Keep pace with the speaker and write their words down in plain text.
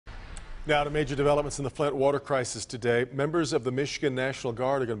Now to major developments in the Flint water crisis today. Members of the Michigan National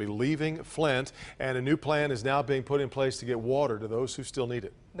Guard are going to be leaving Flint, and a new plan is now being put in place to get water to those who still need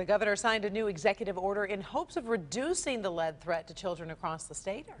it. The governor signed a new executive order in hopes of reducing the lead threat to children across the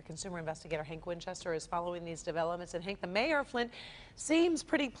state. Our consumer investigator Hank Winchester is following these developments. And Hank, the mayor of Flint seems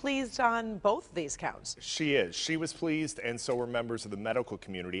pretty pleased on both of these counts. She is. She was pleased, and so were members of the medical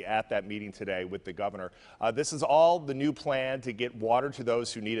community at that meeting today with the governor. This is all the new plan to get water to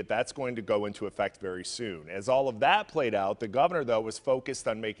those who need it. That's going to go into effect very soon. As all of that played out, the governor, though, was focused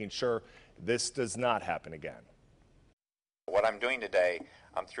on making sure this does not happen again. What I'm doing today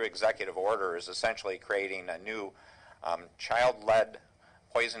through executive order is essentially creating a new child-led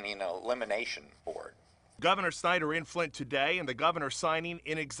poisoning elimination board. Governor Snyder in Flint today, and the governor signing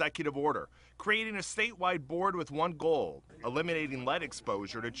an executive order, creating a statewide board with one goal: eliminating lead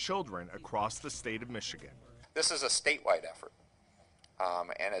exposure to children across the state of Michigan. This is a statewide effort,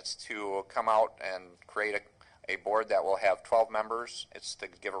 and it's to come out and create a board that will have 12 members. It's to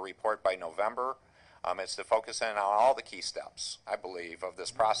give a report by November. It's to focus in on all the key steps, I believe, of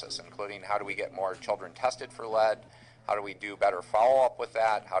this process, including how do we get more children tested for lead, how do we do better follow-up with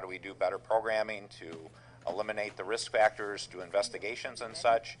that, how do we do better programming to eliminate the risk factors, do investigations and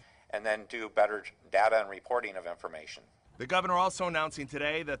such, and then do better data and reporting of information. The governor also announcing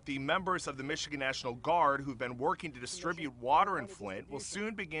today that the members of the Michigan National Guard who've been working to distribute water in Flint will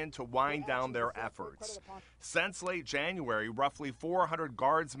soon begin to wind down their efforts. Since late January, roughly 400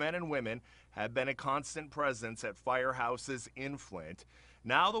 guardsmen and women have been a constant presence at firehouses in Flint.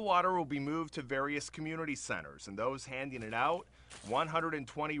 Now the water will be moved to various community centers, and those handing it out,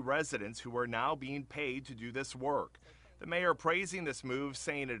 120 residents who are now being paid to do this work. The mayor praising this move,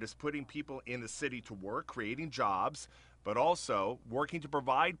 saying it is putting people in the city to work, creating jobs, but also working to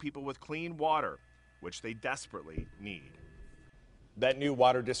provide people with clean water, which they desperately need. That new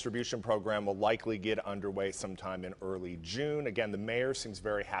water distribution program will likely get underway sometime in early June. Again, the mayor seems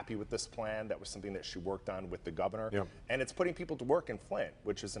very happy with this plan. That was something that she worked on with the governor. Yep. And it's putting people to work in Flint,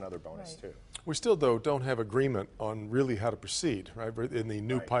 which is another bonus too. We still, though, don't have agreement on really how to proceed, right, in the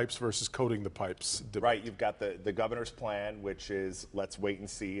new Right. pipes versus coating the pipes. Right, you've got the governor's plan, which is let's wait and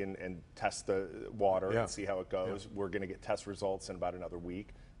see and test the water and see how it goes. We're going to get test results in about another week.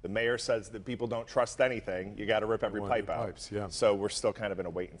 The mayor says that people don't trust anything. You got to rip every pipe out. Pipes, yeah. So we're still kind of in a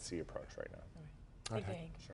wait and see approach right now. Thank you, Hank. Sure.